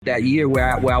That year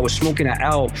where I was smoking an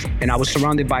L and I was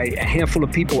surrounded by a handful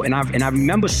of people, and I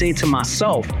remember saying to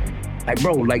myself, like,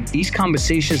 bro, like these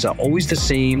conversations are always the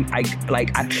same. I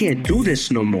can't do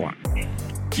this no more.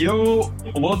 Yo,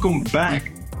 welcome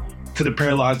back to the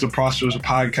Paralyzed or Prosperous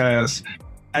podcast.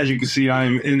 As you can see,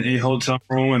 I'm in a hotel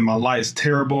room and my light's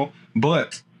terrible,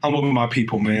 but I'm with my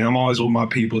people, man. I'm always with my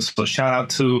people. So shout out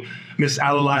to Miss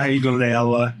Alala. How you doing today,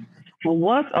 Alala? Well,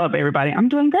 what's up, everybody? I'm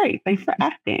doing great. Thanks for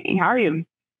asking. How are you?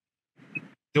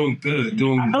 Doing good. I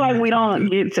feel like we don't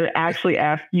get to actually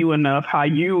ask you enough how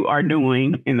you are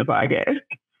doing in the podcast.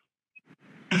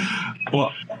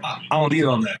 Well, I don't need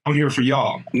all that. I'm here for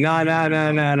y'all. No. Now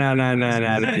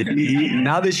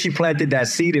that she planted that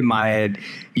seed in my head,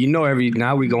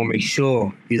 now we're going to make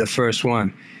sure you're the first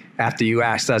one. After you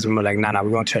asked us, we're like, nah,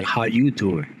 we're going to check how you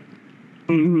doing.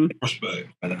 Mm-hmm. Respect.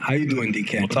 How you doing,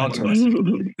 DK? Talk to us.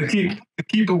 To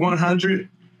keep it 100,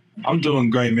 I'm doing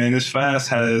great, man. This fast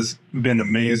has been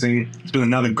amazing. It's been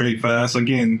another great fast.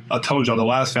 Again, I told y'all the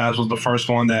last fast was the first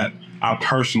one that I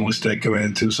personally stayed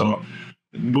committed to. So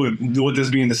with this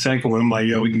being the second one, I'm like,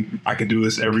 I can do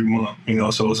this every month,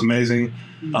 so it's amazing.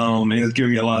 And it's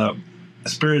giving me a lot of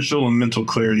spiritual and mental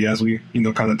clarity as we,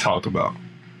 kind of talked about.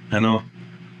 Amen.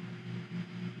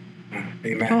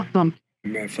 Awesome.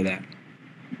 Amen for that.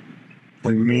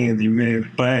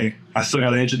 Amen. But hey, I still got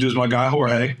to introduce my guy,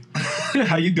 Jorge.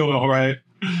 How you doing, Jorge?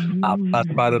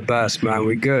 Blessed by the best, man.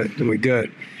 We good.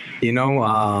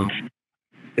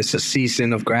 It's a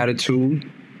season of gratitude.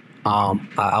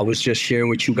 I was just sharing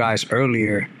with you guys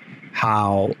earlier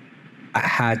how I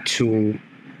had to,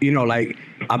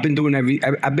 I've been doing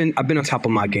I've been on top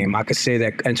of my game. I could say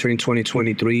that entering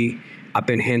 2023, I've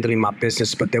been handling my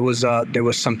business, but there was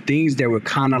some things that were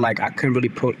kind of like I couldn't really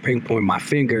pinpoint my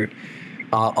finger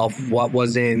of what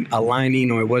wasn't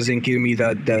aligning, or it wasn't giving me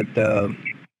the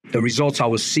results I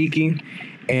was seeking.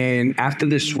 And after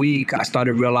this week, I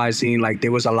started realizing like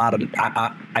there was a lot of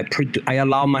I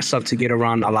allowed myself to get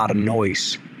around a lot of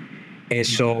noise, and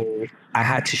so I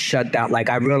had to shut down. Like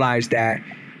I realized that,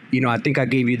 I think I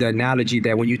gave you the analogy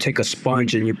that when you take a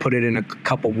sponge and you put it in a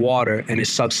cup of water and it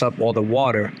sucks up all the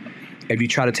water, if you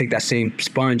try to take that same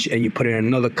sponge and you put it in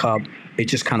another cup, it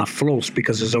just kind of floats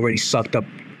because it's already sucked up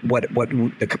what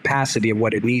the capacity of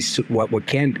what it needs to, what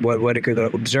it could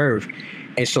observe.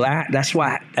 And so that's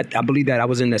why I believe that I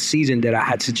was in a season that I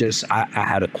had to I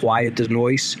had to quiet the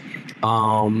noise.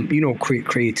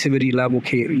 Creativity level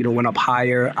went up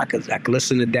higher. I could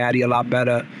listen to Daddy a lot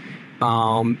better.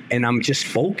 And I'm just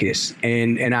focused.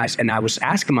 And I was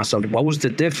asking myself, what was the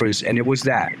difference? And it was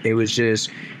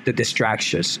just the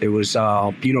distractions. It was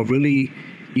really,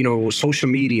 social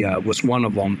media was one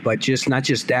of them, but just not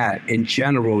just that. In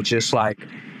general, just like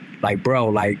bro,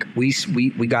 like we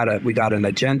got an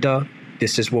agenda.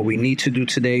 This is what we need to do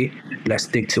today. Let's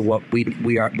stick to what we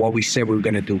said we were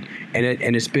gonna do.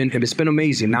 And it's been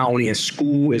amazing. Not only in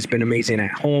school, it's been amazing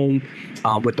at home,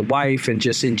 with the wife, and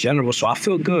just in general. So I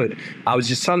feel good. I was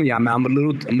just telling you, I'm a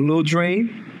little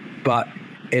drained, but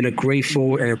in a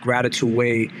grateful and a gratitude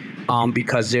way,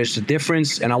 because there's a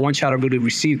difference, and I want y'all to really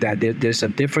receive that. There's a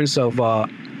difference of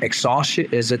exhaustion.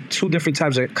 There's two different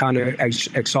types of kind of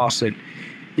exhausted.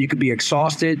 You could be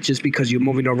exhausted just because you're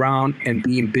moving around and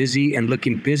being busy and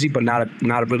looking busy, but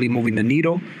not really moving the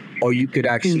needle. Or you could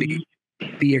actually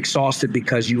be exhausted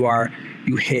because you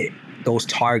hit those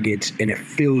targets and it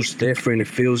feels different. It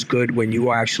feels good when you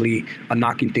are actually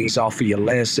knocking things off of your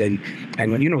list and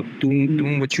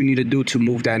doing what you need to do to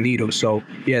move that needle. So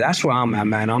yeah, that's where I'm at,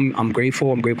 man. I'm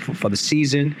grateful. I'm grateful for the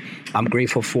season. I'm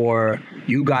grateful for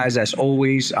you guys as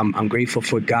always. I'm grateful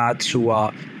for God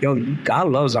to God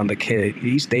loves on the kid.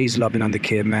 He stays loving on the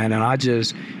kid, man.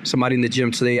 And somebody in the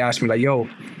gym today asked me like,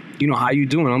 how you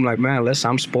doing? I'm like, man, listen,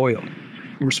 I'm spoiled.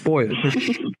 I'm spoiled.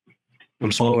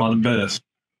 I'm spoiled. All the best.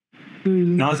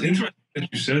 Now, it's interesting that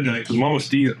you said that, because Mama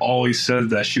Steve always said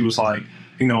that. She was like,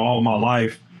 all my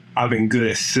life, I've been good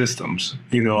at systems.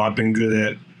 I've been good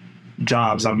at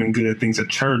jobs. I've been good at things at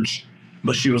church.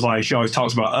 But she was like, she always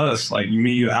talks about us, like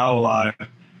me, you, Ally,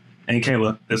 and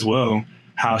Kayla as well,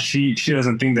 how she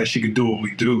doesn't think that she could do what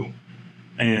we do.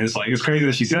 And it's like, it's crazy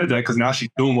that she said that, because now she's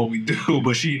doing what we do.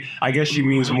 But I guess she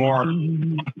means more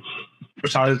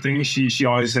side of things. She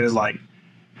always says, like,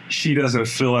 she doesn't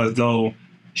feel as though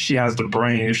she has the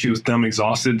brain, if she was dumb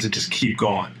exhausted, to just keep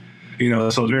going. So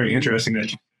it's very interesting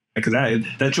because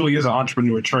that truly is an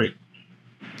entrepreneur trait.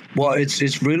 Well,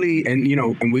 it's really, and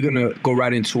we're gonna go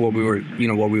right into what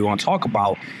we want to talk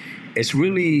about. It's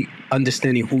really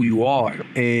understanding who you are.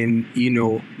 And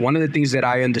one of the things that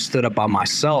I understood about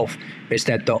myself is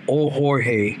that the old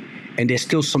Jorge, and there's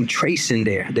still some trace in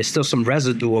there. There's still some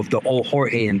residue of the old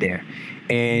Jorge in there.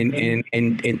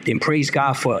 and praise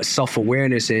God for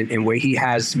self-awareness and where he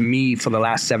has me for the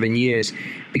last 7 years,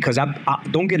 because I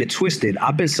don't get it twisted.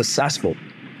 I've been successful.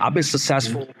 I've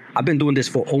been doing this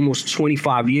for almost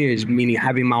 25 years, meaning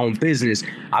having my own business.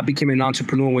 I became an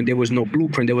entrepreneur when there was no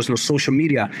blueprint, there was no social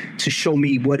media to show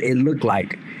me what it looked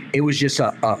like. It was just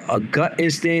a gut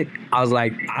instinct. I was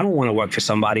like, I don't want to work for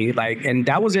somebody. Like, and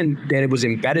that wasn't that it was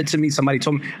embedded to me. Somebody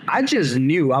told me. I just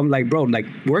knew. I'm like, bro, like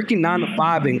working 9 to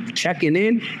 5 and checking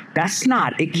in,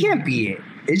 it can't be it.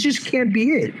 It just can't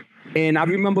be it. And I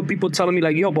remember people telling me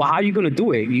like, yo, but how are you gonna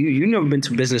do it? You never been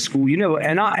to business school. You never.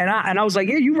 And I was like,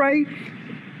 yeah, you're right.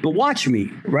 But watch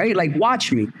me, right? Like,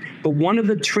 watch me. But one of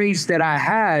the traits that I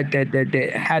had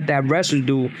that had that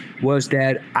residue was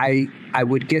that I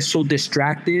would get so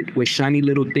distracted with shiny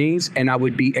little things, and I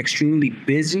would be extremely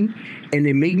busy, and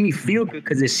it made me feel good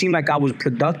because it seemed like I was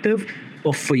productive.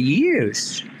 But for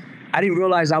years, I didn't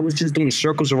realize I was just doing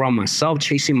circles around myself,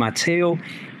 chasing my tail.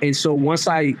 And so once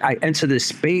I entered this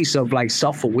space of like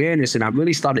self-awareness, and I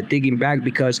really started digging back,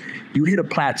 because you hit a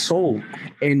plateau,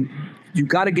 and you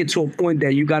got to get to a point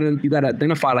that you got to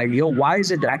identify like, yo, why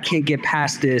is it that I can't get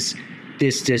past this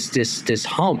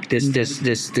hump,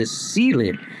 this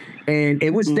ceiling? And it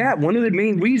was that one of the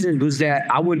main reasons was that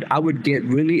I would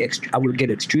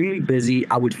get extremely busy.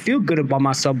 I would feel good about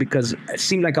myself because it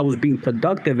seemed like I was being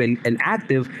productive and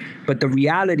active. But the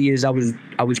reality is I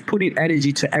was putting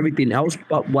energy to everything else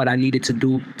but what I needed to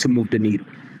do to move the needle,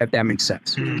 if that makes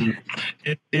sense. Mm-hmm.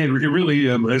 It really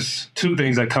it's two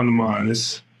things that come to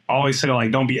mind. I always say,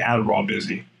 like, don't be Adderall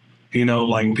busy. You know,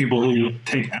 like people who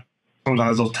take,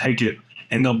 sometimes they'll take it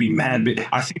and they'll be mad.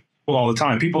 I see people all the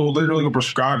time. People literally will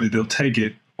prescribe it, they'll take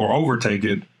it or overtake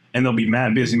it, and they'll be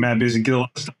mad busy, get a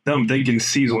lot of stuff done. They can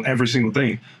seize on every single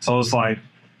thing. So it's like,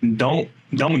 don't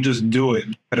just do it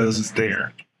because it's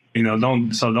there. You know, don't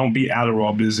be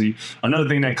Adderall busy. Another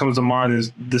thing that comes to mind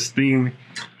is this thing.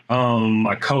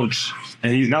 My coach,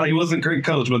 and he wasn't a great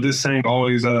coach, but this saying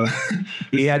always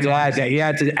he had to add that. He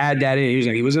had to add that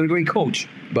in. He wasn't a great coach,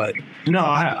 but no,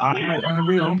 I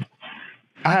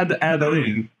had to add that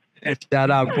in. Shout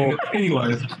out, Cole.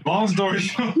 Anyways, long story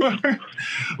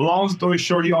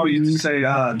short, he always used to say,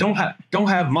 don't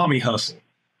have mommy hustle.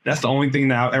 That's the only thing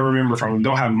that I ever remember from him.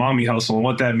 Don't have mommy hustle. And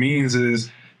what that means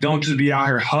is, don't just be out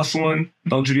here hustling.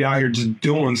 Don't just be out here just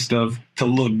doing stuff to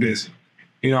look busy.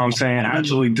 You know what I'm saying?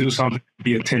 Actually do something to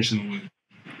be intentional with.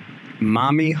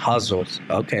 Mommy hustles.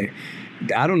 Okay.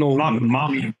 I don't know.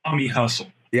 Mommy hustle.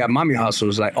 Yeah, mommy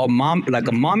hustles. Like, mom, like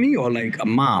a mommy or like a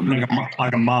mom?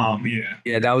 Like a mom, yeah.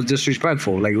 Yeah, that was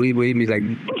disrespectful. Like, we like,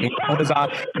 mothers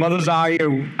out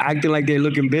here acting like they're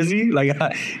looking busy. Like,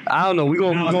 I don't know. We're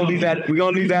gonna leave that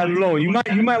alone. You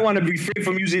might want to refrain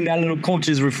from using that little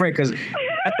coach's refrain, because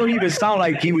that don't even sound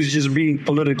like he was just being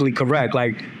politically correct.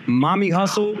 Like, mommy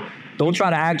hustle. Don't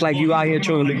try to act like you out here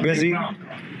trying to look busy.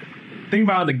 Think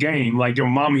about the game. Like, your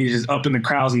mommy is just up in the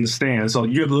crowds in the stands, so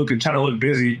you're trying to look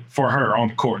busy for her on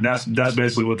the court. That's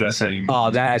basically what that's saying.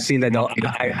 Oh, that I seen that.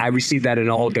 I received that in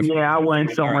a whole different. Yeah, I went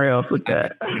somewhere else with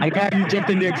that. I got you jumped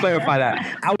in there and clarify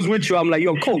that. I was with you. I'm like,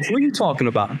 yo, coach, what are you talking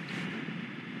about?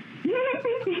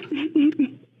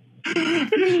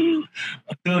 I'm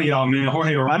telling y'all, man,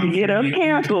 Jorge. I'm gonna get us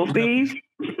canceled, Steve.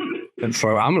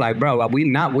 I'm like, bro, we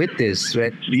not with this.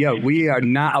 Right? Yeah, we are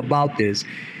not about this.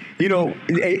 You know,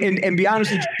 and be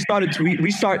honest, we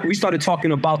started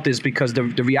talking about this because the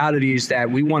reality is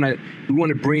that we want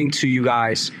to bring to you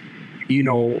guys, you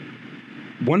know,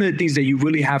 one of the things that you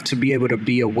really have to be able to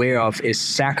be aware of is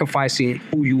sacrificing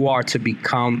who you are to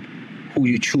become who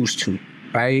you choose to,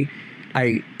 right?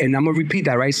 And I'm gonna repeat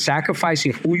that, right?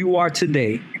 Sacrificing who you are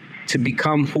today to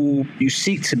become who you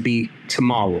seek to be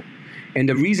tomorrow. And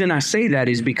the reason I say that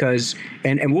is because,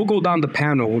 and we'll go down the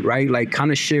panel, right? Like, kind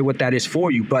of share what that is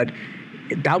for you. But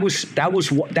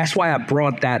that's why I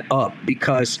brought that up,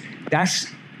 because I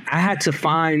had to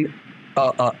find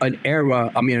an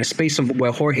era, a space of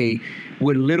where Jorge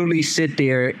would literally sit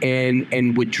there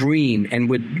and would dream and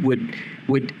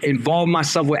would involve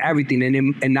myself with everything,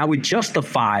 and I would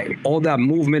justify all that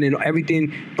movement and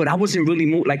everything, but I wasn't really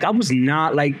moving. Like, I was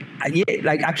not like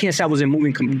I can't say I wasn't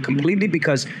moving completely,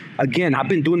 because again, I've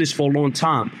been doing this for a long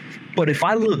time. But if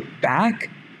I look back,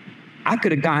 I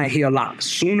could have gotten here a lot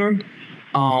sooner.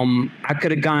 I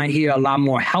could have gotten here a lot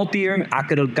more healthier. I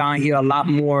could have gotten here a lot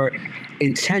more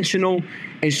intentional.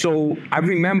 And so I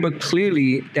remember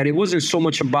clearly that it wasn't so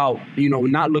much about, you know,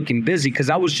 not looking busy, because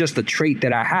that was just a trait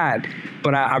that I had.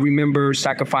 But I remember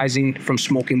sacrificing from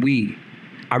smoking weed.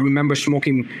 I remember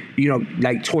smoking, you know,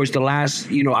 like towards the last,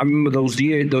 you know, I remember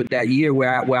that year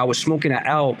where I was smoking at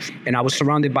L, and I was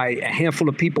surrounded by a handful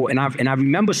of people. And I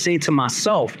remember saying to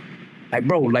myself, Like,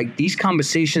 bro, like these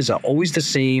conversations are always the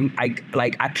same. I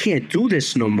can't do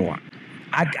this no more.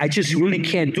 I just really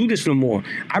can't do this no more.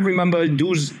 I remember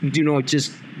dudes,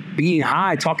 just being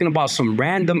high, talking about some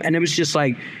random, and it was just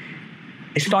like,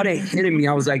 it started hitting me.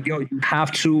 I was like, yo, you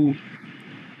have to,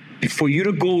 for you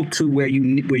to go to where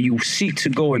you seek to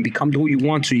go and become who you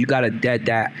want to, you gotta dead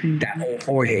that old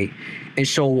Jorge. And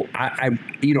so I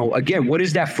again, what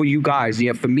is that for you guys?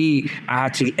 Yeah, for me, I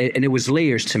had to, and it was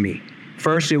layers to me.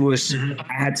 First, it was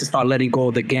I had to start letting go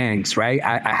of the gangs, right?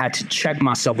 I had to check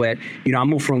myself at, I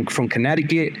moved from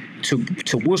Connecticut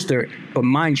to Worcester, but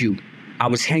mind you, I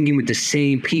was hanging with the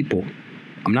same people.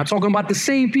 I'm not talking about the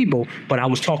same people, but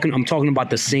I'm talking about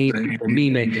the same people.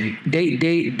 Meaning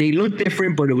they look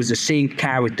different, but it was the same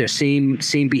character, same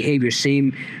behavior,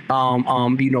 same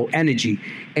energy.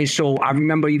 And so I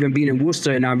remember even being in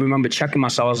Worcester, and I remember checking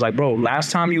myself. I was like, bro, last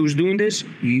time you was doing this,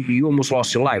 you almost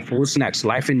lost your life. What's next?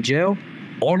 Life in jail?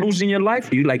 Or losing your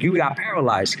life? You got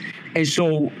paralyzed. And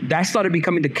so that started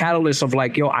becoming the catalyst of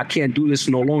like, yo, I can't do this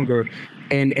no longer.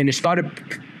 And it started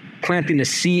planting the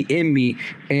seed in me,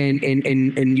 and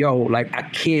yo, like I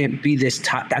can't be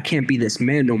this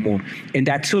man no more. And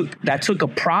that took a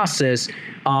process.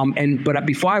 But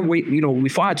before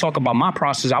I talk about my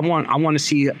process, I want to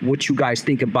see what you guys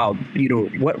think about,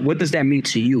 what does that mean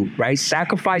to you, right?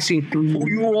 Sacrificing who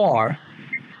you are,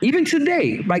 even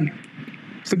today, like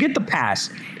forget the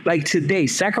past, like today,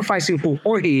 sacrificing who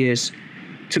Jorge is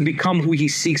to become who he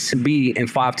seeks to be in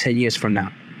 5-10 years from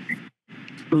now.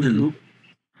 Mm-hmm.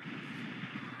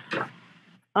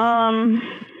 I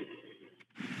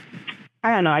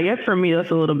don't know. I guess for me,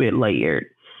 that's a little bit layered.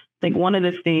 I think one of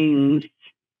the things,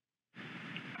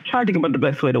 I'm trying to think about the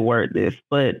best way to word this,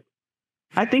 but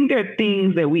I think there are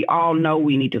things that we all know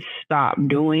we need to stop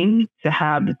doing to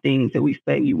have the things that we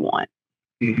say we want.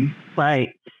 Mm-hmm.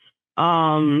 Like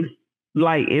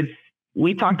it's,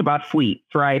 we talked about sweets,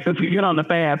 right? So if you get on the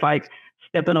fast, like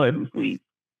stepping away from sweets.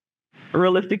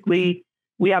 Realistically,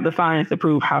 we have the science to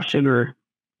prove how sugar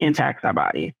impacts our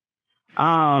body.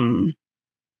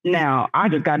 Now, I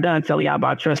just got done telling y'all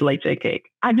about Tres Leche cake.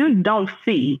 I just don't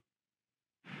see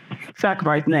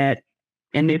sacrificing that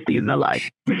in this season of life.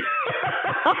 Well,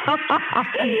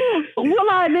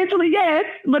 I eventually, yes,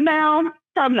 but now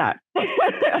I'm not.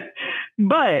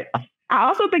 But I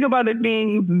also think about the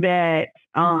things that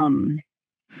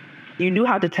you do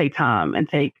have to take time and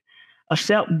take a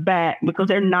step back because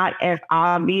they're not as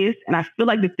obvious. And I feel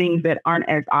like the things that aren't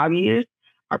as obvious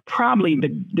are probably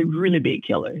the really big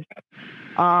killers.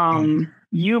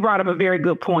 You brought up a very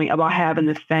good point about having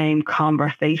the same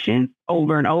conversation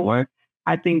over and over.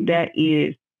 I think that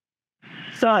is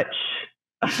such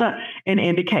an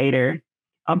indicator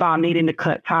about needing to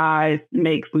cut ties,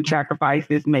 make food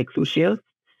sacrifices, make food shifts.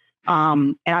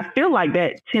 And I feel like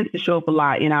that tends to show up a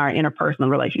lot in our interpersonal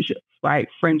relationships, right?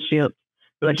 Friendships,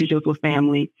 relationships with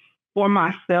family. For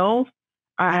myself,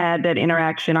 I had that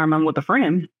interaction, I remember, with a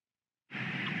friend.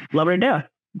 Love her to death.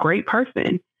 Great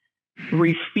person.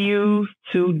 Refused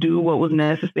to do what was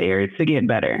necessary to get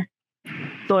better.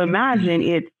 So imagine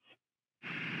it's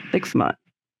 6 months,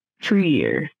 3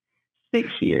 years, 6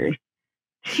 years,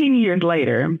 10 years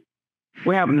later,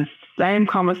 we're having the same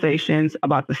conversations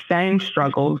about the same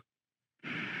struggles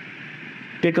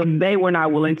because they were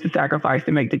not willing to sacrifice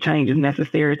to make the changes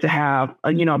necessary to have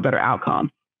a better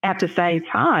outcome. At the same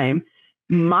time,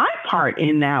 my part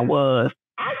in that was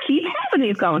I keep having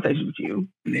these conversations with you.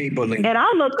 Enabling. And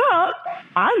I look up,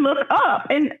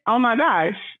 and oh my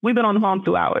gosh, we've been on the phone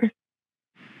 2 hours.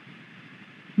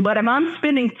 But if I'm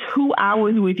spending 2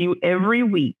 hours with you every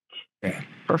week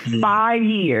for 5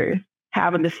 years,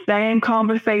 having the same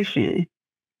conversation,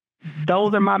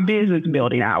 those are my business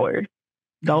building hours.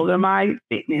 Those are my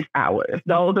fitness hours.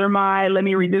 Those are my, let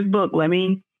me read this book. Let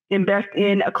me invest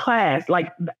in a class.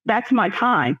 Like, that's my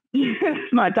time.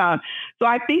 It's my time. So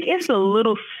I think it's a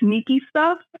little sneaky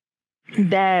stuff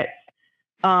that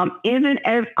isn't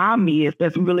as obvious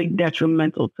that's really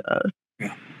detrimental to us.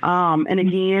 Yeah. And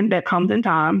again, that comes in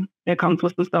time. That comes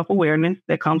with some self-awareness.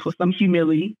 That comes with some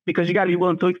humility, because you got to be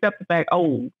willing to accept the fact,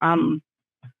 I'm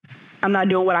not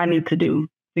doing what I need to do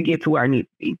to get to where I need to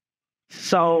be.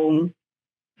 So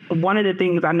one of the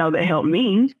things I know that helped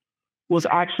me was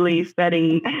actually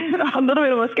setting a little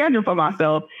bit of a schedule for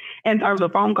myself in terms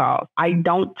of phone calls. I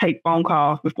don't take phone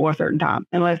calls before a certain time,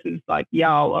 unless it's like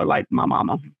y'all or like my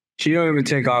mama. She don't even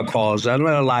take our calls. I don't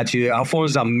let her lie to you. Our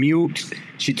phones are mute.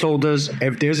 She told us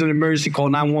if there's an emergency, call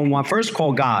 911. First,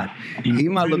 call God. He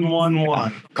might look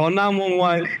 911. Call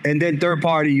 911, and then third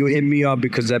party, you hit me up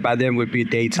because by then would be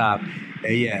daytime.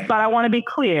 Yeah. But I want to be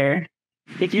clear.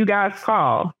 If you guys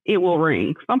call, it will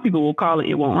ring. Some people will call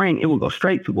it won't ring. It will go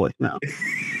straight to voicemail.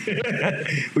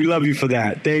 We love you for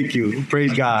that. Thank you.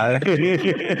 Praise God.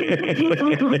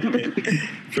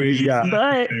 Praise God.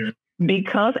 But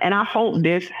because, and I hope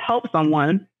this helps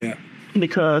someone. Yeah.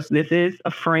 Because this is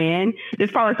a friend. This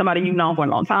is probably somebody you've known for a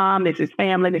long time. This is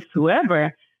family. This is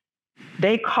whoever.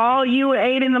 They call you at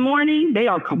 8 a.m. They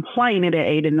are complaining at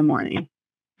 8 a.m.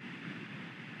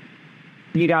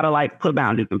 You got to put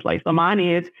boundaries in place. So mine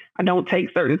is I don't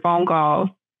take certain phone calls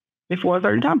before a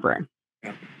certain time frame.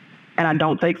 Yeah. And I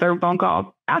don't take certain phone calls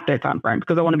after that time frame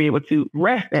because I want to be able to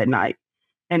rest at night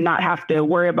and not have to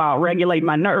worry about regulating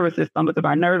my nervous system because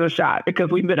my nerves are shot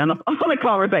because we've been on a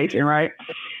conversation, right?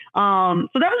 So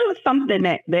that was just something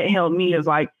that helped me is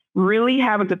really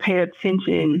having to pay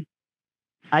attention,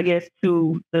 I guess,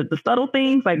 to the subtle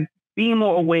things, being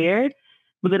more aware,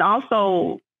 but then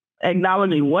also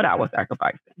acknowledging what I was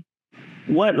sacrificing.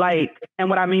 And what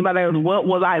I mean by that is what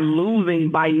was I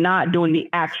losing by not doing the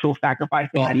actual sacrifice?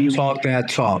 Talk that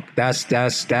talk. That's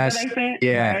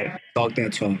yeah. Right? Talk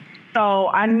that talk. So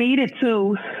I needed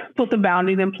to put the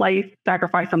boundaries in place,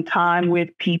 sacrifice some time with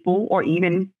people or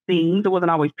even things. It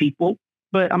wasn't always people,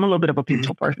 but I'm a little bit of a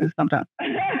people person sometimes.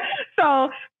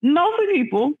 So mostly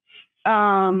people,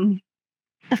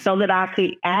 so that I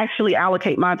could actually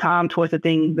allocate my time towards the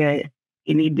things that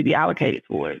it needed to be allocated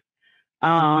towards.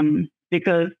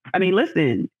 Because,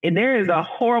 listen, there is a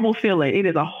horrible feeling. It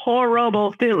is a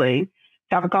horrible feeling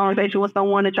to have a conversation with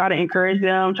someone and try to encourage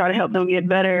them, try to help them get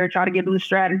better, try to give them the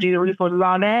strategy, the resources,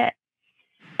 all that.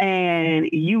 And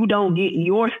you don't get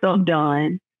your stuff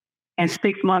done. And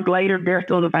 6 months later, they're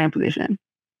still in the same position.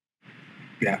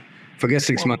 Yeah. Forget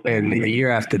 6 months later, a year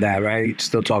after that, right?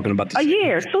 Still talking about this. A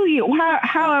year, 2 years,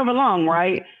 however long,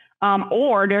 right?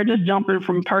 Or they're just jumping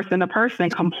from person to person,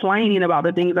 complaining about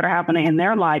the things that are happening in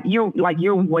their life.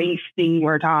 You're wasting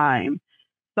your time.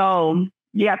 So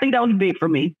yeah, I think that was big for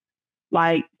me.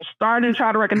 Starting to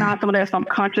try to recognize some of that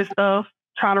subconscious stuff,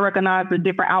 trying to recognize the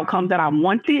different outcomes that I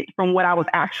wanted from what I was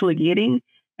actually getting,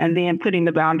 and then putting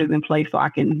the boundaries in place so I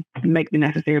can make the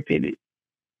necessary pivot.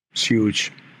 It's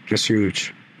huge. It's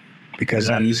huge. Because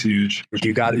that is huge.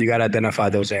 You got to identify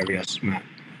those areas, man.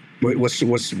 What's good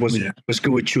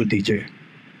with you, DJ?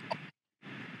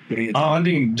 I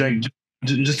think, Jake,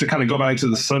 just to kind of go back to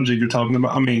the subject you're talking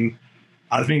about,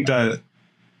 I think that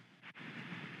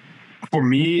for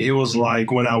me, it was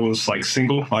when I was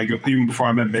single, even before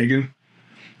I met Megan,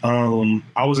 I was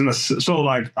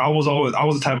I was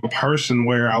the type of person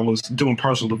where I was doing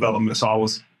personal development. So I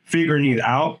was figuring it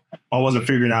out. I wasn't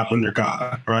figuring it out under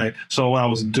God, right? So what I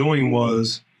was doing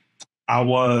was I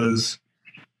wasn't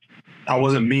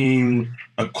being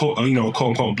a quote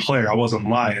unquote player. I wasn't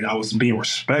lying. I was being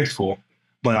respectful.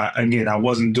 But I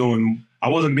wasn't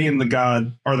being the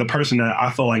God or the person that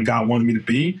I felt like God wanted me to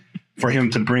be for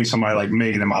him to bring somebody like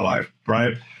Megan in my life,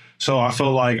 right? So I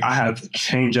felt like I had to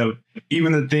change up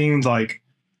even the things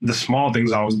the small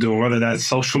things I was doing, whether that's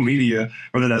social media,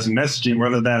 whether that's messaging,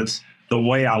 whether that's the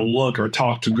way I look or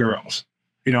talk to girls.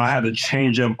 I had to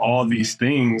change up all these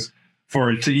things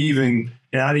for it to even,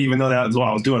 and I didn't even know that was what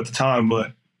I was doing at the time,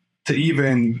 but to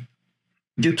even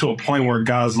get to a point where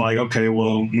God's like, okay,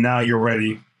 well, now you're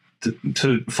ready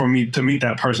for me to meet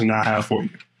that person that I have for you.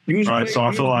 Right? So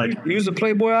I feel like you was a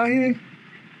playboy out here.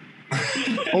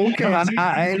 Okay,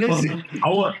 I listen. I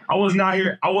was not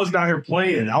here. I was not here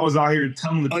playing. I was out here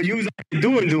telling the. Oh, you was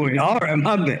doing. All right,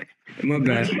 my bad.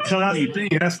 So that's the thing.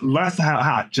 That's how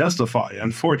I justify it.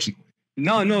 Unfortunately.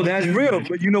 No, that's real.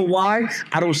 But you know why?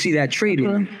 I don't see that trait in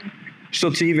you. So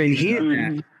to even hear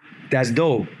that, that's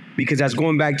dope because that's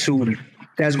going back to me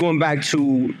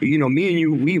and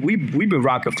you. We've been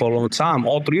rocking for a long time,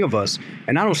 all three of us,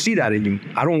 and I don't see that in you.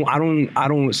 I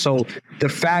don't. So the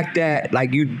fact that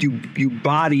you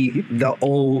body the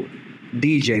old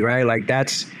DJ, right?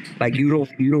 That's you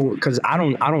don't because I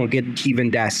don't get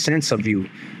even that sense of you.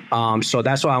 So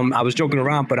that's why I was joking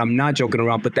around, but I'm not joking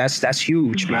around. But that's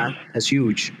huge, man. That's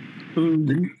huge.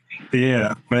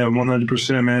 Yeah, man,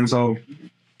 100%, man. So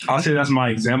I'll say that's my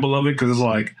example of it because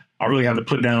it's I really had to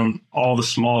put down all the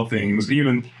small things,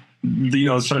 even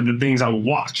certain things I would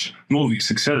watch,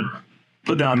 movies, etc.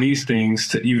 Put down these things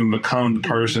to even become the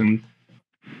person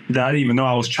that I didn't even know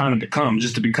I was trying to become,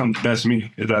 just to become the best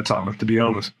me at that time, to be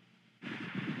honest.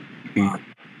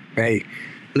 Hey,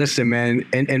 listen, man,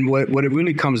 and what it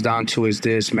really comes down to is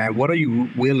this, man. What are you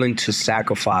willing to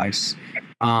sacrifice?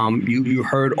 You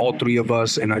heard all three of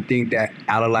us, and I think that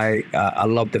Alalai, I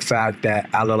love the fact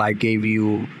that Alalai gave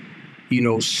you,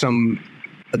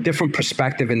 a different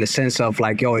perspective in the sense of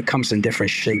it comes in different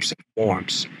shapes and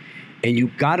forms. And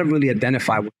you got to really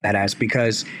identify what that as,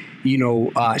 because,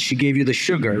 she gave you the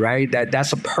sugar, right?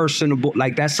 That's a personable,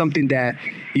 like, that's something that,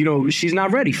 she's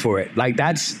not ready for it. Like,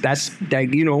 that's that,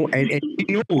 and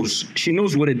she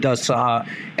knows what it does to her,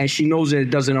 and she knows that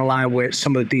it doesn't align with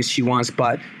some of the things she wants,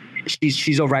 but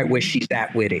she's all right where she's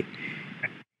at with it.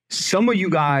 Some of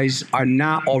you guys are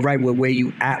not all right with where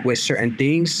you at with certain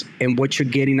things and what you're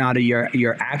getting out of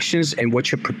your actions and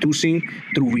what you're producing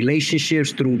through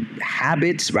relationships, through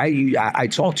habits, right? I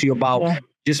talked to you about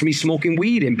just me smoking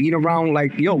weed and being around,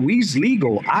 like, weed's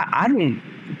legal. I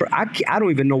don't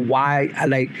even know why.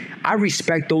 I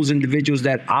respect those individuals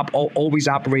that always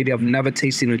operated of never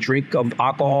tasting a drink of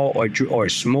alcohol or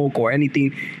smoke or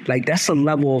anything. Like, that's a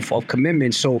level of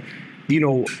commitment. So,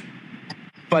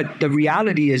 but the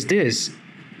reality is this: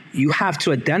 you have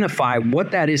to identify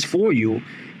what that is for you,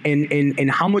 and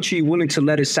how much are you willing to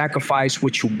let it sacrifice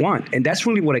what you want. And that's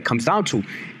really what it comes down to.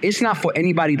 It's not for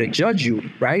anybody to judge you,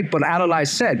 right? But Alalai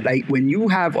said, like, when you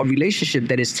have a relationship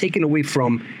that is taken away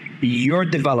from your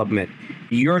development,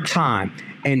 your time,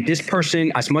 and this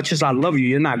person, as much as I love you,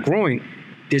 you're not growing,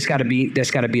 there's got to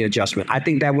be adjustment. I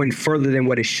think that went further than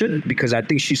what it should, because I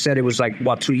think she said it was like,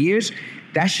 2 years?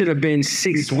 That should have been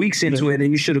 6 weeks into it,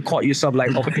 and you should have caught yourself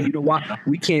like, okay, you know what?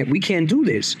 We can't do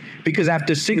this, because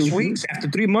after 6 weeks, after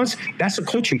 3 months, that's a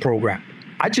coaching program.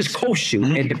 I just coached you,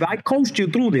 and if I coached you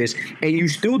through this, and you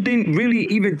still didn't really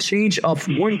even change of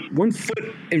one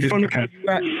foot in front of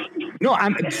you, no,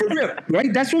 I'm for real,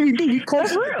 right? That's what we do. We coach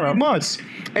for 3 months,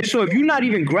 and so if you're not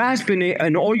even grasping it,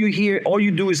 and all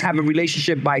you do is have a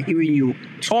relationship by hearing you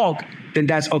talk, then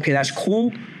that's okay. That's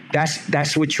cool.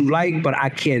 That's what you like, but I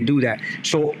can't do that.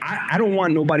 So I don't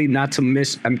want nobody not to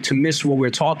miss what we're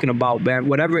talking about, man.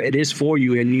 Whatever it is for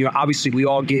you, and obviously we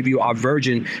all gave you our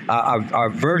version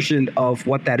of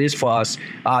what that is for us.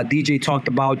 DJ talked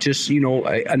about just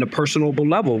on a personable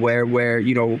level where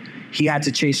he had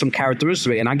to change some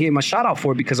characteristics, and I gave him a shout out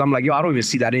for it, because I'm like, I don't even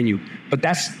see that in you. But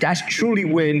that's truly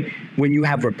when you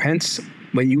have repents,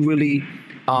 when you really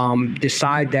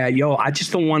decide that, I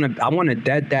just don't want to, I want to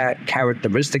dead that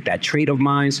characteristic, that trait of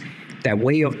mine, that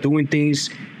way of doing things,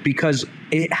 because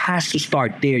it has to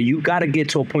start there. You got to get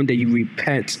to a point that you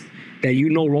repent, that you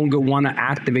no longer want to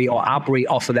activate or operate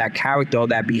off of that character or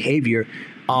that behavior,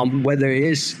 whether it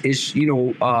is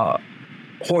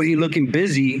Jorge looking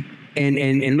busy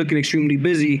and looking extremely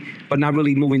busy, but not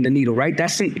really moving the needle, right?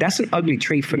 That's an ugly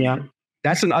trait for me. Yeah.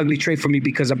 That's an ugly trait for me,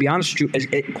 because I'll be honest with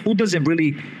you, who does it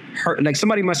really hurt? Like,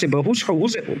 somebody must say, but who's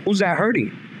that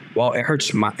hurting? Well, it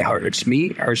hurts me,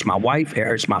 it hurts my wife, it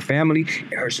hurts my family,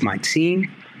 it hurts my team.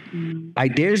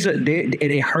 Like,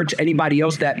 it hurts anybody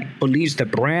else that believes the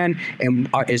brand and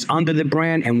is under the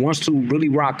brand and wants to really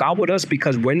rock out with us,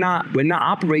 because we're not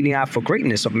operating out for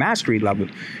greatness of mastery level.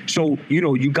 So,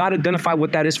 you got to identify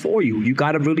what that is for you. You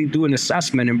got to really do an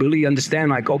assessment and really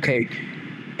understand, like, okay.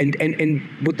 And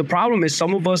what the problem is,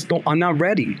 some of us are not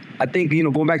ready. I think,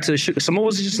 going back to the sugar, some of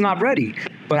us are just not ready.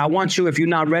 But I want you, if you're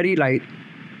not ready, like,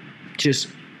 just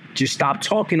stop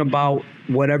talking about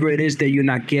whatever it is that you're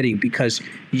not getting, because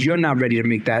you're not ready to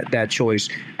make that choice.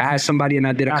 I had somebody, and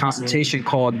I did a consultation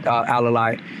called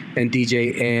Alalai and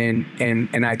DJ,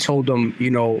 and I told them,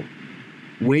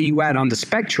 where you at on the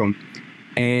spectrum?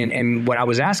 And what I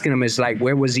was asking him is, like,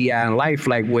 where was he at in life?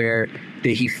 Like, where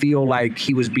did he feel like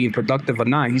he was being productive or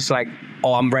not? He's like,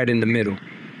 oh, I'm right in the middle.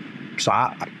 So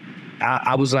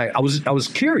I was like, I was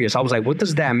curious. I was like, what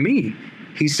does that mean?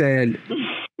 He said,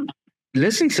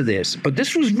 listen to this. But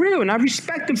this was real, and I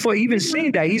respect him for even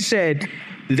saying that. He said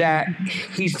that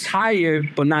he's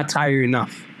tired, but not tired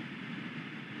enough.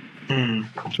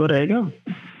 So there you go.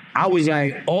 I was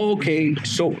like, oh, okay,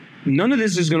 so none of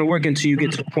this is going to work until you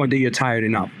get to the point that you're tired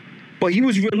enough. But he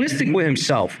was realistic with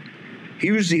himself.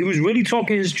 He was really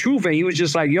talking his truth, and he was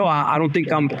just like, I don't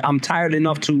think I'm tired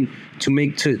enough to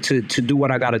do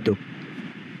what I got to do.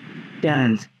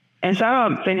 Yes. And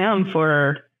shout out to him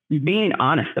for being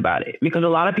honest about it, because a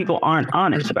lot of people aren't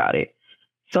honest about it.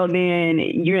 So then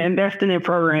you're investing in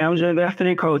programs, you're investing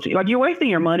in coaching. Like, you're wasting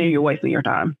your money, you're wasting your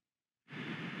time.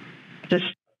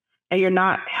 And you're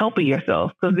not helping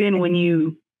yourself, because then when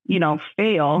you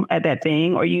fail at that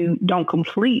thing, or you don't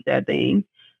complete that thing,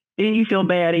 then you feel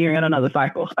bad and you're in another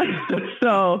cycle.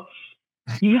 So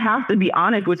you have to be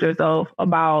honest with yourself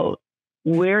about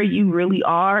where you really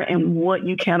are and what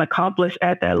you can accomplish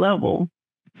at that level.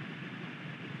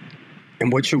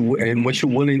 And what you're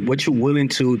willing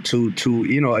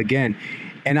to again.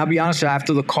 And I'll be honest,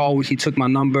 after the call, he took my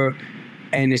number,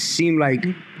 and it seemed like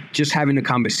just having a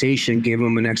conversation gave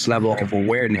him a next level of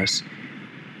awareness.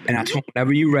 And I told him,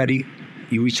 whenever you're ready,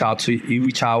 you reach out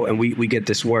and we get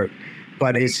this work.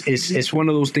 But it's one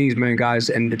of those things, man, guys.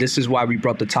 And this is why we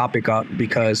brought the topic up,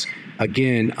 because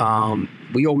again,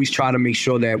 we always try to make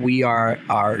sure that we are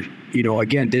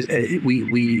again,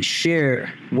 we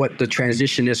share what the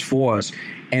transition is for us.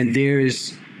 And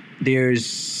there's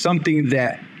something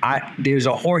that there's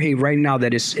a Jorge right now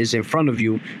that is in front of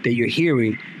you that you're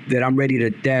hearing that I'm ready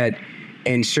to dead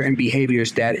in certain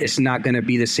behaviors that it's not going to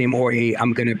be the same Jorge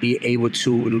I'm going to be able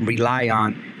to rely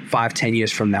on 5-10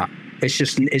 years from now. It's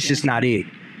just not it.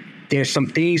 There's some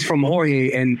things from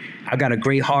Jorge, and I got a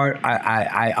great heart.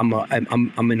 I'm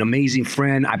an amazing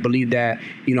friend. I believe that,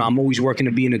 I'm always working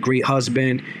to being a great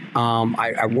husband.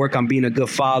 I work on being a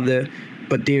good father.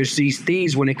 But there's these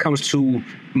things when it comes to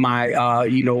my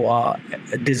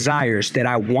desires that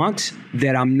I want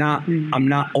that I'm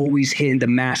not always hitting the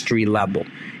mastery level.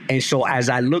 And so as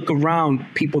I look around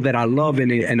people that I love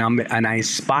and I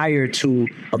aspire to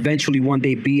eventually one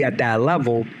day be at that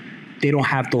level, they don't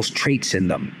have those traits in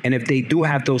them. And if they do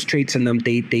have those traits in them,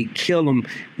 they kill them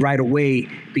right away,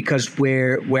 because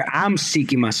where I'm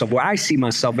seeking myself, where I see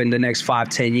myself in the next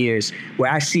 5-10 years,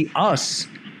 where I see us,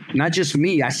 not just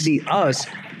me, I see us,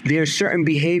 there's certain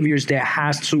behaviors that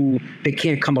they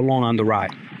can't come along on the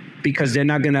ride, because I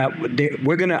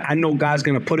know God's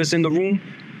gonna put us in the room,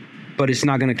 but it's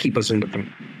not gonna keep us in the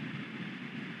room.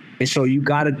 And so you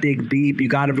got to dig deep. You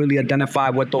got to really identify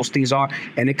what those things are.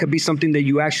 And it could be something that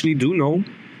you actually do know.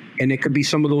 And it could be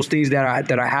some of those things that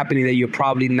are happening that you're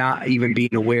probably not even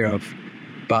being aware of.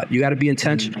 But you got to be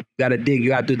intentional. You got to dig. You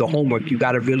got to do the homework. You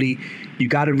got to really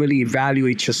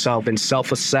evaluate yourself and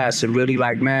self-assess and really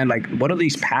what are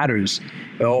these patterns?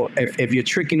 If you're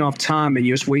tricking off time and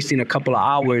you're just wasting a couple of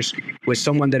hours with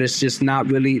someone that is just not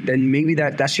really, then maybe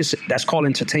that's called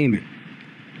entertainment.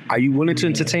 Are you willing to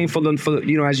entertain for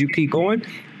as you keep going,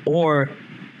 or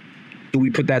do we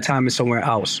put that time in somewhere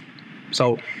else?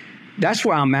 So that's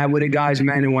where I'm at with it, guys,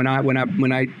 man. And when I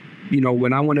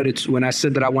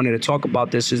said that I wanted to talk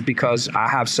about this is because I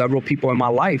have several people in my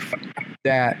life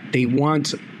that they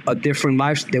want a different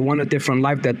life. They want a different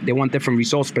life, that they want different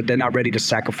results, but they're not ready to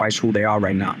sacrifice who they are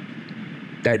right now.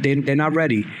 That they're not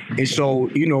ready. And so,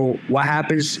 what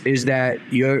happens is that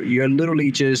you're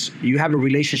literally you have a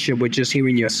relationship with just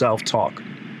hearing yourself talk.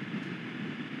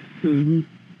 Mm-hmm.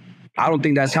 I don't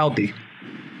think that's healthy.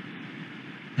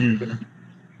 Mm-hmm.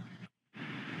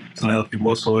 It's not healthy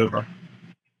whatsoever.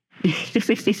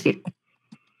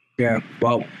 Yeah.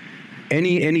 Well,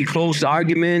 any close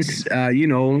arguments? I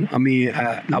want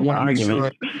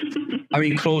arguments.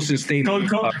 Close and stay. No,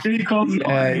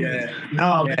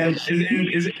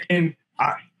 and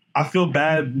I feel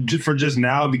bad for just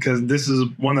now, because this is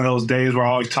one of those days where I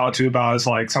always talk to you about. It's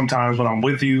like sometimes when I'm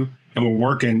with you and we're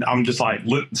working, I'm just like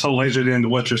so lasered into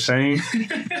what you're saying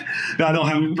that I don't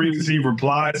have preconceived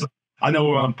replies. I know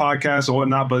we're on podcasts or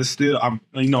whatnot, but it's still, I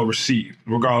receive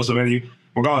regardless of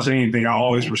anything. I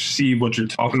always receive what you're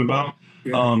talking about.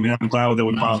 And I'm glad that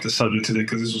we brought up the subject today,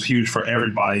 because this was huge for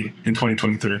everybody in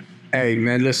 2023. Hey,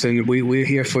 man, listen, we're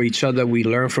here for each other. We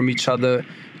learn from each other.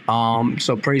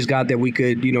 So praise God that we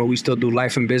could, we still do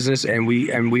life and business, and we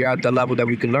are at the level that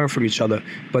we can learn from each other.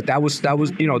 But that was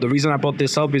the reason I brought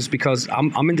this up is because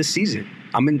I'm in the season.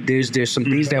 There's some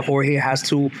things that Jorge has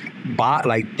to buy,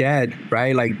 like dead,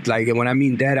 right? Like when I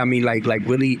mean dead, I mean like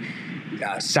really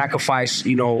sacrifice,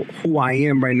 who I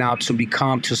am right now to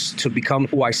become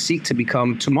who I seek to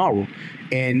become tomorrow.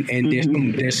 And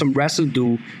there's some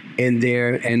residue in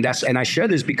there, and I share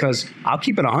this because I'll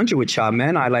keep it 100 with y'all,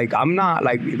 man. I'm not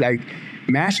like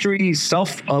mastery,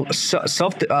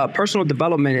 personal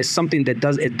development is something that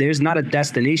there's not a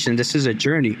destination. This is a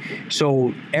journey.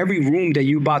 So every room that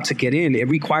you're about to get in, it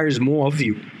requires more of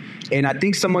you. And I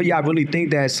think some of y'all really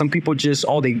think that some people just,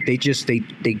 they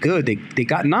good. They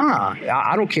got,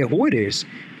 I don't care who it is.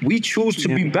 We choose to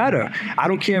be better. I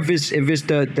don't care if it's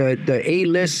the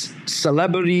A-list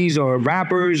celebrities or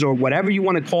rappers or whatever you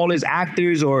want to call it,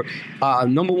 actors or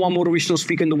number one motivational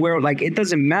speaker in the world. Like, it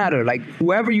doesn't matter. Like,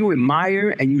 whoever you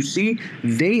admire and you see,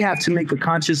 they have to make a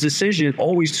conscious decision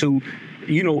always to,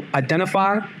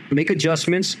 identify, make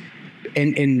adjustments,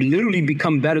 and literally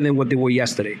become better than what they were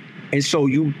yesterday. And so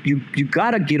you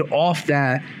gotta get off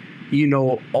that,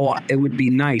 it would be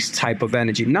nice type of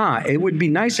energy. It would be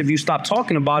nice if you stop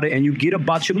talking about it and you get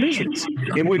about your business.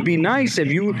 It would be nice if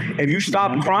you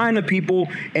stop crying to people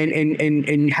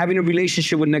and having a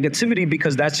relationship with negativity,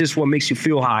 because that's just what makes you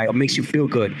feel high or makes you feel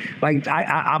good. Like,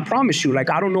 I promise you, I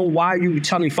don't know why you're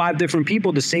telling 5 different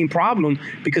people the same problem,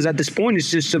 because at this point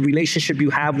it's just a relationship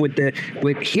you have with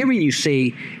hearing you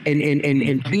say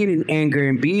and being in anger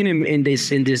and being in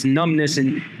this numbness,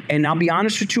 and I'll be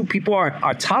honest with you, people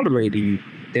are tolerating you.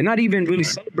 They're not even really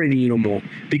celebrating you no more.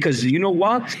 Because you know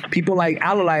what? People like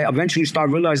Alalai eventually start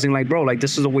realizing, like, bro, like,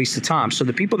 this is a waste of time. So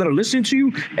the people that are listening to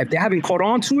you, if they haven't caught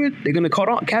on to it, they're going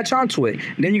to catch on to it.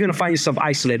 And then you're going to find yourself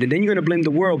isolated. Then you're going to blame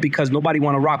the world because nobody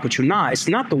want to rock with you. Nah, it's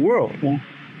not the world.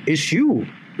 It's you.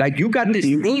 Like, you got this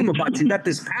name about you, got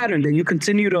this pattern, then you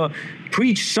continue to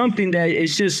preach something that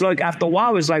it's just like, after a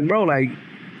while, it's like, bro, like,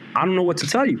 I don't know what to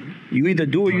tell you. You either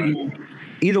do or you,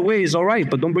 either way is all right,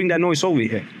 but don't bring that noise over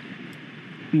here.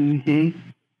 Mm-hmm.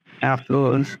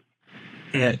 Absolutely.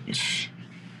 Yeah.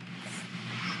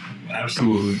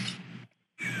 Absolutely.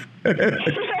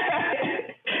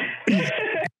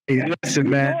 Hey, listen,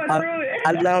 man.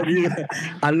 I love you.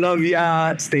 I love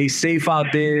y'all. Stay safe out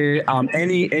there.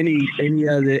 Any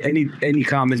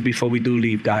comments before we do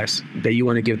leave, guys, that you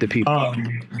want to give the people?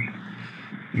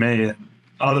 Man,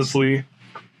 honestly,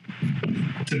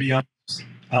 to be honest,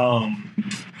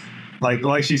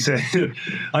 like she said,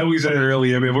 like we said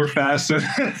earlier, I mean, we're fasting.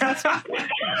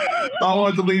 I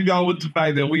wanted to leave y'all with the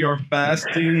fact that we are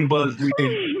fasting, but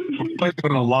we're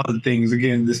reflecting on a lot of things.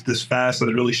 Again, this fast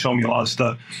that really showed me a lot of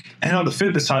stuff. And on the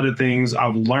fitness side of things,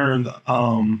 I've learned,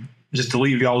 just to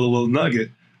leave y'all with a little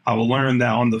nugget, I've learned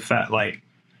that on the fat, like,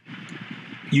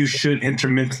 you should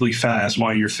intermittently fast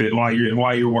while you're fit, while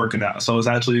you're working out. So it's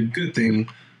actually a good thing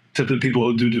to the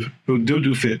people who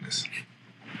do fitness.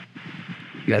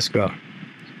 Let's go.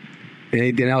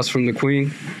 Anything else from the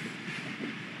Queen?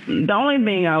 The only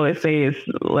thing I would say is,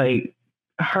 like,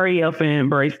 hurry up and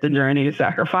embrace the journey of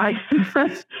sacrifice.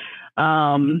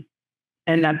 And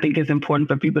I think it's important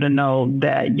for people to know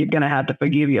that you're going to have to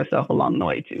forgive yourself along the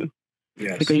way too.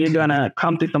 Yes. Because you're going to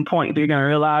come to some point where you're going to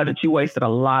realize that you wasted a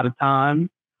lot of time.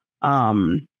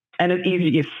 And it's easy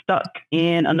to get stuck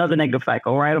in another negative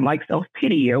cycle, right? Of like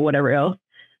self-pity or whatever else.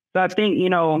 So I think,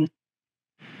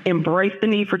 embrace the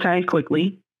need for change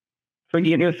quickly,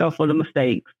 forgive yourself for the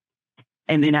mistakes,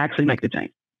 and then actually make the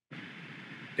change.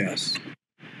 Yes.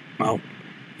 Well,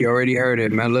 you already heard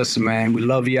it, man. Listen, man, we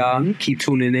love y'all. Keep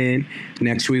tuning in.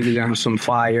 Next week, we're going to have some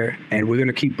fire, and we're going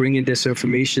to keep bringing this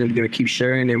information. We're going to keep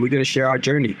sharing, and we're going to share our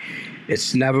journey.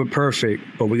 It's never perfect,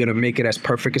 but we're going to make it as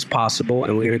perfect as possible,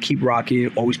 and we're going to keep rocking,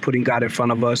 always putting God in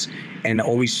front of us, and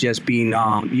always just being,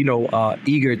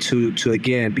 eager to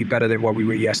again, be better than what we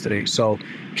were yesterday. So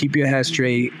keep your head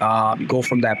straight. Go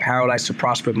from that paralyzed to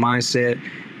prosperous mindset,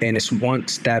 and it's one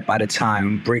step at a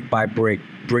time, brick by brick,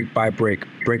 brick by brick,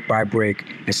 brick by brick.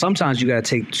 And sometimes you got to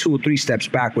take 2 or 3 steps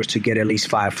backwards to get at least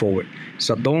 5 forward.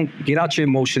 So don't get out your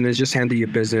emotions, just handle your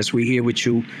business. We're here with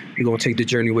you. We're going to take the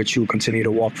journey with you, continue to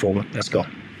walk forward. Let's go.